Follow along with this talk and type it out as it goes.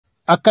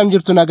akkam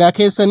jirtu nagaa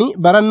keessanii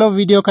barannoo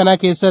video kana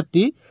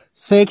keessatti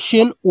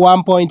section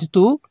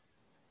 1.2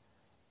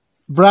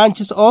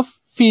 branches of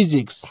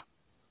physics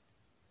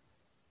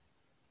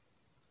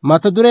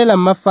mata duree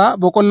lammaffaa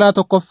boqonnaa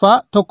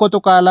tokkoffaa tokko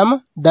tuqaa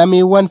lama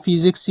dameewwan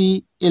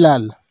fiiziksii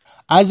ilaalla.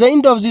 At the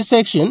end of this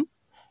section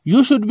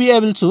you should be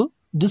able to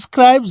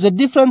describe the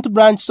different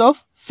branches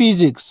of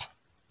physics.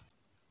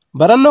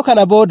 Barannoo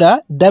kana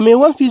booda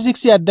dameewwan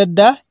fiiziksii adda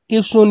addaa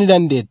ibsuu ni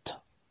dandeetta.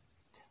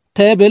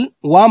 Table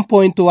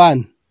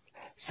 1.1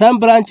 Some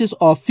branches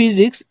of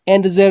physics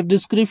and their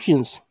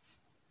descriptions.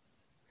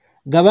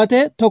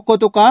 Gabatee tokko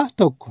tuqaa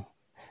tokko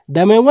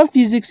dameewwan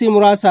fiiziksii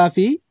muraasaa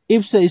fi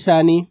ibsa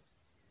isaanii.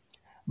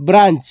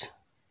 Branch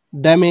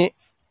damee,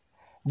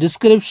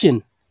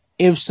 description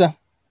ibsa.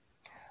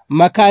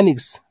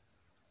 Mechanics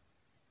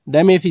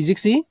damee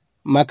fiiziksii,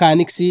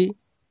 mechanicsii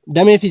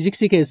damee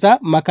fiiziksii keessaa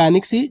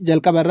mechanicsii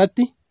jalqaba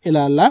irratti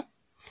ilaalla.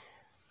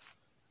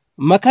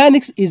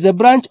 Mechanics is a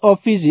branch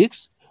of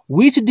physics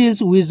which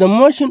deals with the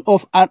motion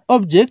of an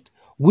object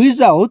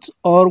without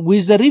or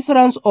with the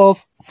reference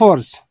of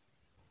force.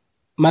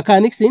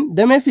 Mechanicsin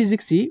damee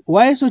fiiziksii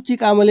waa'ee sochii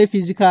qaamolee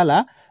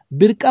fiizikaalaa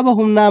birqaba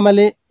humnaa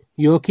malee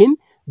yookiin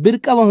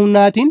birqaba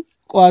humnaatiin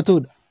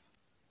qo'atudha.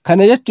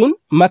 Kana jechuun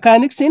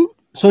mechanicsin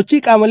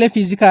sochii qaamolee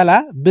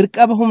fiizikaalaa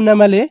birqaba humna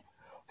malee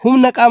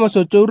humna qaama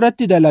socho'u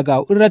irratti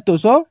dalagaa'u irratti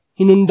osoo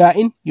hin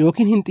hundaa'in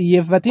yookiin hin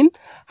xiyyeeffatin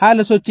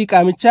haala sochii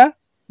qaamichaa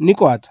ni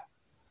qo'ata.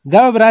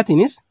 Gama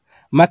biraatiinis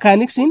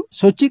mechanicsin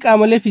sochii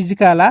qaamolee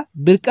fiizikaalaa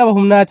birqaba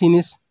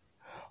humnaatiinis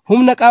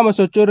humna qaama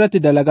socho'u irratti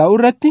dalagaa'u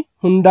irratti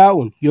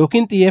hundaa'uun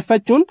yookiin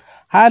xiyyeeffachuun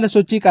haala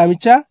sochii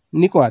qaamichaa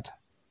ni qo'ata.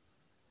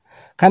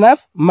 Kanaaf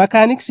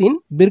mechanicsin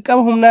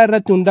birqaba humnaa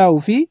irratti hundaa'uu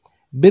fi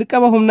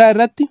birqaba humnaa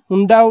irratti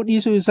hundaa'uu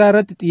dhiisuu isaa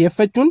irratti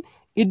xiyyeeffachuun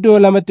iddoo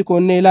lamatti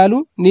qoonnee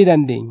ilaaluu ni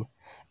dandeenya.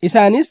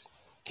 Isaanis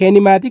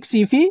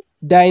kinematicsii fi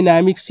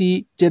dynamicsii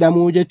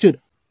jedhamu jechuudha.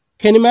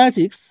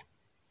 Kinematics,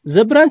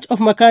 the branch of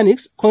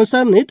mechanics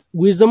concerned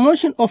with the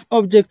motion of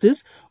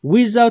objects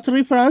without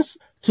reference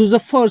to the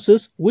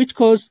forces which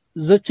cause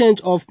the change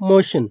of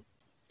motion.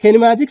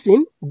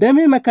 Kinematicsin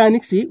damee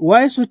mechanicsii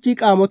waa'ee sochii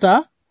qaamotaa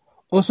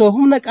osoo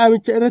humna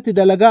qaamicha irratti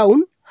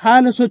dalagaa'uun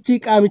haala sochii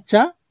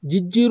qaamichaa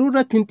jijjiiruu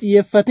irratti hin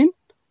xiyyeeffatin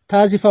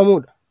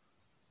taasifamudha.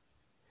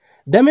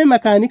 Damee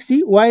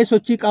mechanicsii waa'ee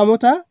sochii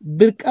qaamotaa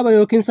birqaba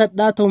yookiin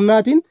sadhaata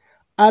humnaatiin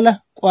ala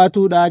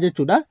qo'atudha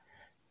jechuudha.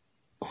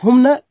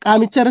 Humna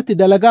qaamicha irratti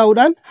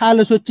dalagaa'uudhaan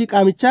haala sochii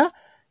qaamichaa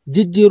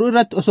jijjiiruu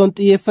irratti osoo hin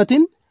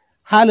xiyyeeffatin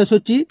haala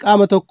sochii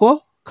qaama tokkoo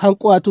kan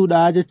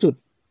qo'atudha jechuudha.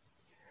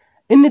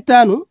 Inni itti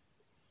aanu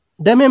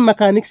dameen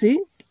mechanicsii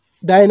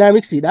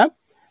dynamicsiidha.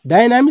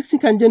 Dynamics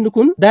kan jennu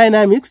kun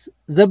dynamics,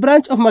 the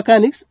branch of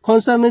mechanics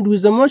concerned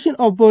with the motion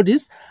of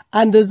bodies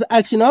under the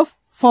action of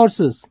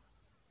forces.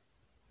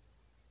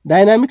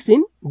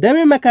 Dynamicsin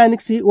damee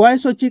mechanicsii waa'ee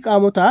sochii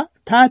qaamotaa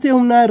taatee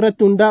humnaa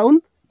irratti hundaa'uun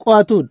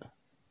qo'atudha.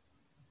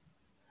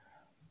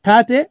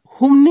 Taatee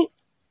humni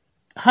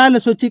haala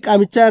sochii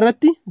qaamichaa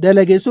irratti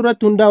dalageessu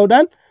irratti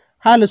hundaa'uudhaan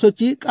haala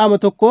sochii qaama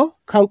tokkoo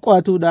kan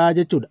qo'atudha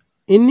jechuudha.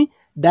 Inni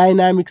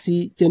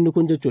dynamicsii jennu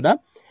kun jechuudha.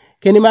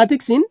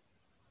 Kinematicsin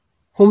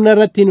humna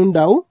irratti hin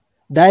hundaa'u,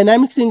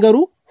 dynamicsin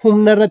garuu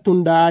humna irratti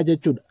hundaa'a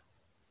jechuudha.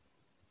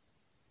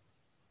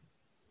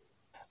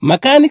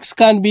 Mechanics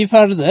can be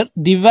further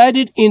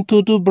divided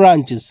into two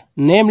branches,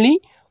 namely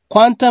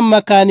quantum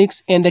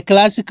mechanics and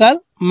classical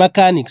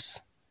mechanics.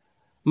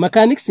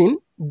 Mechanicsin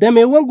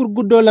dameewwan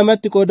gurguddoo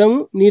lamatti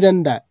qoodamuu ni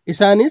danda'a.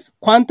 Isaanis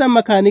quantum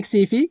mechanics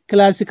fi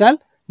classical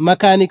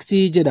mechanics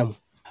jedhamu.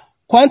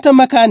 Quantum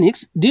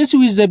mechanics deals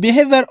with the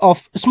behavior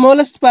of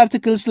smallest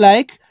particles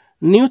like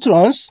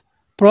neutrons,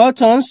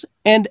 protons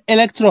and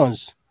electrons.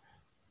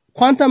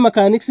 Quantum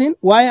mechanicsin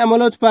waa'ee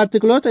amaloota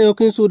partikloota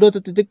yookiin suudota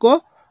xixiqqoo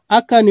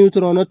akka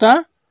neutronotaa,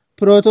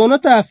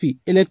 protonotaa fi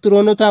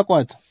elektronotaa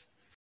qo'ata.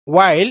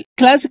 While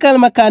classical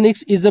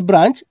mechanics is a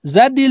branch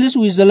that deals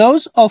with the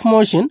laws of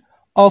motion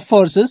of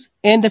forces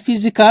and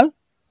physical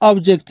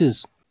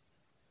objects.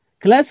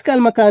 Classical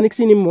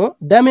mechanicsin immoo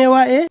damee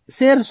waa'ee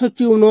seera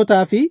sochii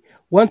humnootaa fi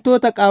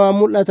wantoota qaamaan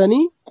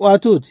mul'atanii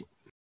qo'atuuti.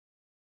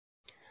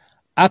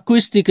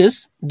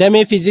 Acoustics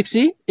damee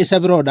fiiziksii isa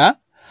biroodha.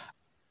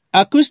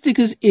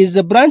 Acoustics is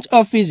the branch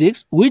of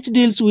physics which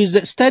deals with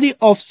the study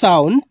of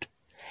sound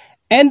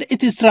and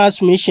its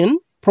transmission,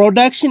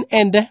 production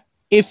and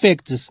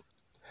effects.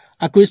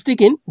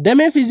 Acousticin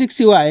damee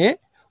fiiziksii waa'ee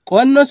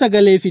qo'annoo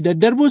sagalee fi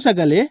daddarbuu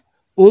sagalee,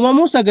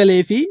 uumamuu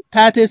sagalee fi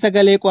taatee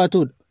sagalee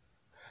qo'atudha.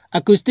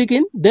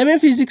 Acousticin damee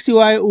fiiziksii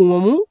waa'ee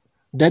uumamuu,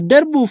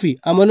 daddarbuu fi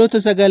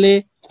amaloota sagalee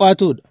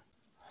qo'atudha.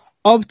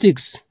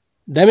 Optics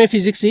damee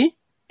fiiziksii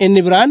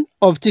inni biraan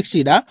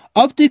opticsiidha.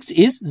 Optics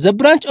is the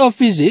branch of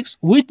physics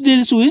which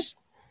deals with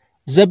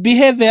the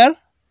behavior,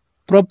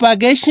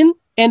 propagation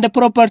and the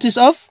properties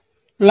of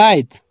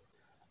light.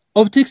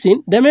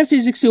 Opticsin damee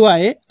fiiziksii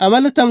waa'ee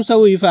amala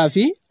tamsa'uu ifaa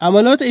fi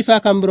amaloota ifaa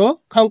kan biroo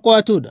kan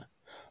qo'atudha.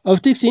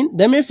 Opticsin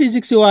damee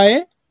fiiziksii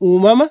waa'ee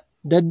uumama,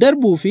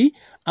 daddarbuu fi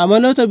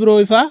amaloota biroo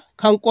ifaa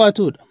kan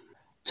qo'atudha.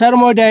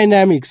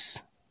 Thermodynamics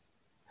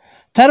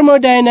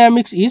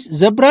Thermodynamics is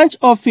the branch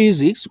of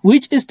physics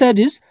which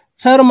studies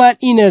thermal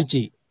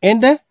energy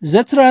and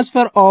the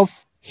transfer of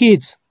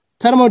heat.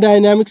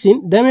 Thermodynamics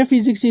in damee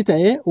fiiziksii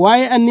ta'ee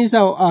waa'ee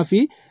anniisaa ho'aa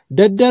fi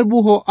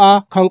daddarbuu ho'aa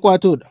kan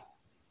qo'atudha.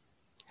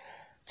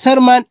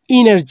 Thermal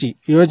energy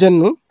yoo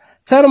jennu,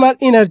 thermal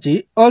energy,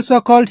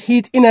 also called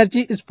heat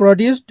energy, is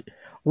produced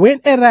when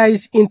a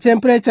rise in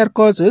temperature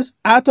causes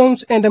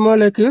atoms and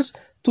molecules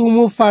to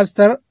move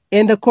faster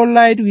and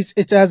collide with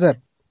each other.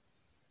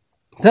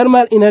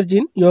 Thermal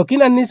energy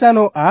yookiin anniisaan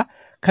ho'aa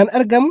kan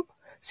argamu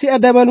si'a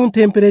dabaluun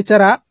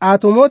tempereecharaa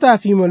atomootaa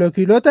fi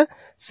molekiilota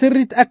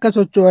sirriitti akka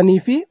socho'anii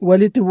fi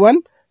walitti bu'an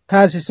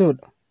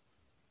taasisuudha.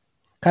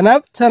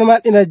 Kanaaf thermal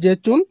energy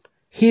jechuun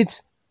heat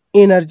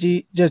energy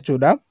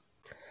jechuudha.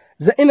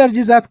 The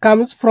energy that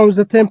comes from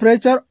the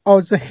temperature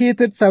of the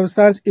heated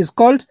substance is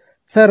called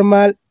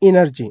thermal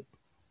energy.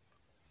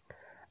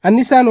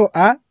 Anniisaan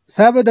ho'aa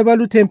sababa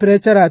dabaluu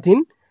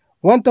tempereecharaatiin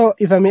wanta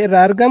ho'ifame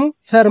irraa argamu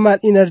thermal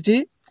energy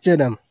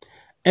jedhama.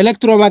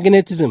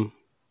 Electromagnetism.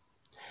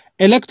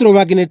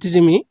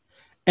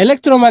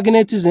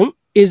 Electromagnetism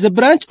is a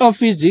branch of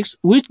physics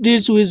which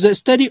deals with the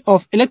study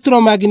of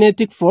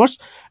electromagnetic force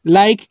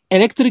like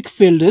electric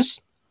fields,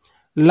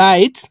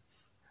 light,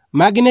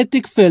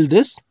 magnetic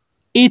fields,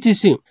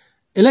 etc.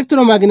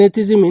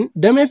 Electromagnetism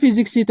damee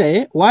fiiziksii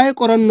ta'ee waa'ee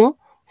qorannoo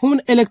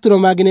humna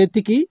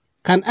elektiromagneetikii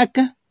kan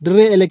akka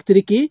dirree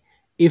elektirikii,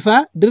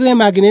 ifaa, dirree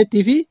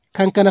magneetii fi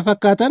kan kana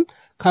fakkaatan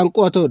kan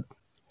qo'atudha.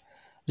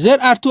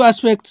 There are two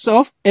aspects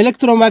of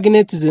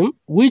electromagnetism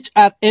which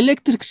are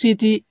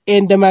electricity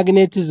and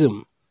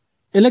magnetism.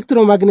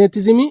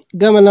 Electromagnetism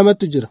gama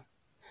lamatu jira.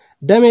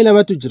 Damee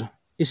lamatu jira.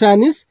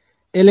 Isaanis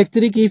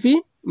elektirikii fi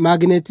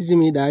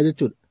magnetism dha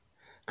jechuudha.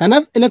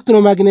 Kanaaf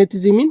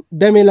electromagnetism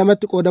damee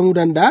lamatti qoodamuu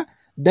danda'a.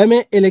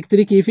 Damee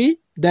elektirikii fi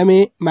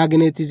damee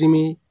magnetism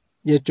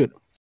jechuudha.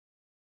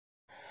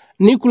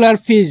 Nuclear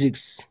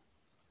physics.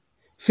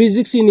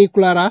 Physics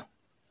nuclear.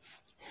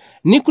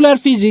 Nuclear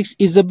physics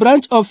is the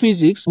branch of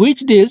physics which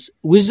deals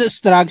with the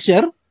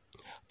structure,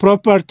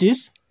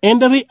 properties,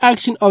 and the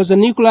reaction of the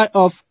nuclei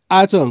of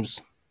atoms.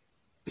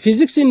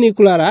 Physics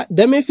nuclear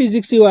damee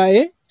physics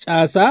waa'ee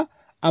caasaa,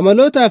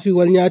 amalootaa fi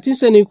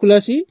walnyaatinsa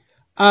nucleusii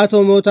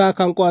atomootaa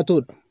kan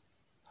qo'atudha.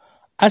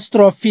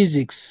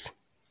 Astrophysics.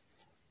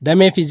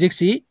 Damee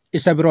physics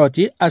isa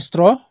birooti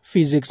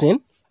astrophysics.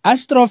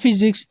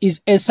 Astrophysics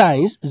is a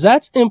science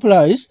that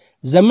employs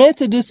the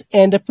methods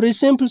and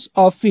principles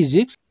of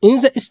physics in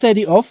the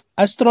study of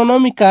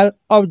astronomical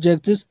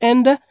objects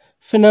and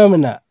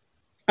phenomena.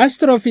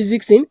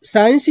 Astrophysics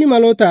saayinsii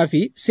malootaa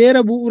fi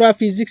seera bu'uuraa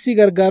fiiziksii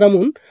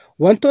gargaaramuun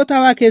wantoota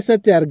hawaa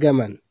keessatti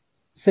argaman,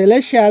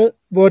 celestial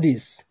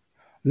bodies,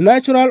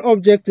 natural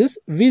objects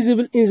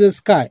visible in the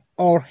sky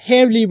or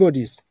heavenly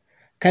bodies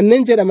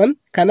kanneen jedhaman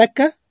kan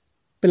akka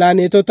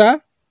pilaanetotaa,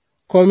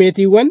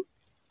 koomeetiiwwan,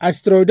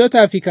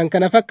 asteroidotaa fi kan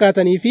kana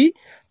fakkaatanii fi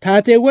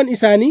taateewwan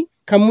isaanii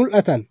kan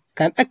mul'atan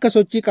kan akka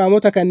sochii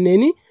qaamota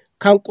kanneenii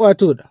kan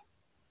qo'atudha.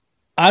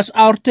 As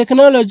our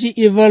technology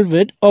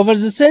evolved over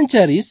the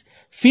centuries,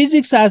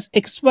 physics has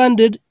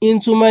expanded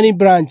into many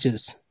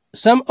branches.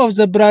 Some of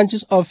the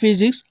branches of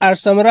physics are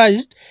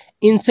summarized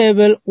in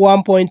table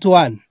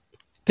 1.1.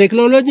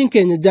 Teknooloojiin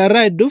keenya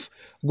jaarraa hedduuf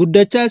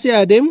guddachaa si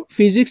adeemu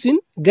fiiziksiin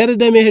gara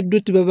damee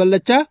hedduutti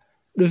babal'achaa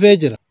dhufee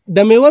jira.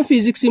 Dameewwan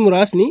fiiziksii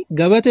muraasni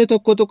gabatee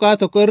tokko tuqaa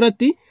tokko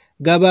irratti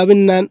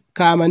gabaabinaan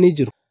kaa'amanii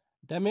jiru.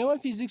 Dameewwan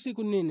fiiziksii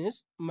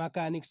kunniinis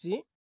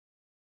makaaniksii,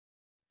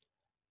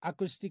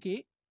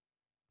 acousticii,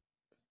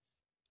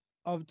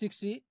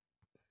 opticsii,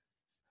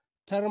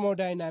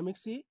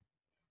 thermodynamicsii,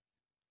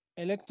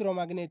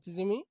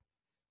 electromagnetismii,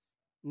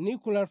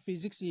 nuclear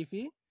physicsii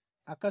fi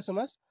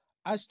akkasumas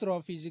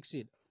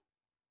astrophysicsii.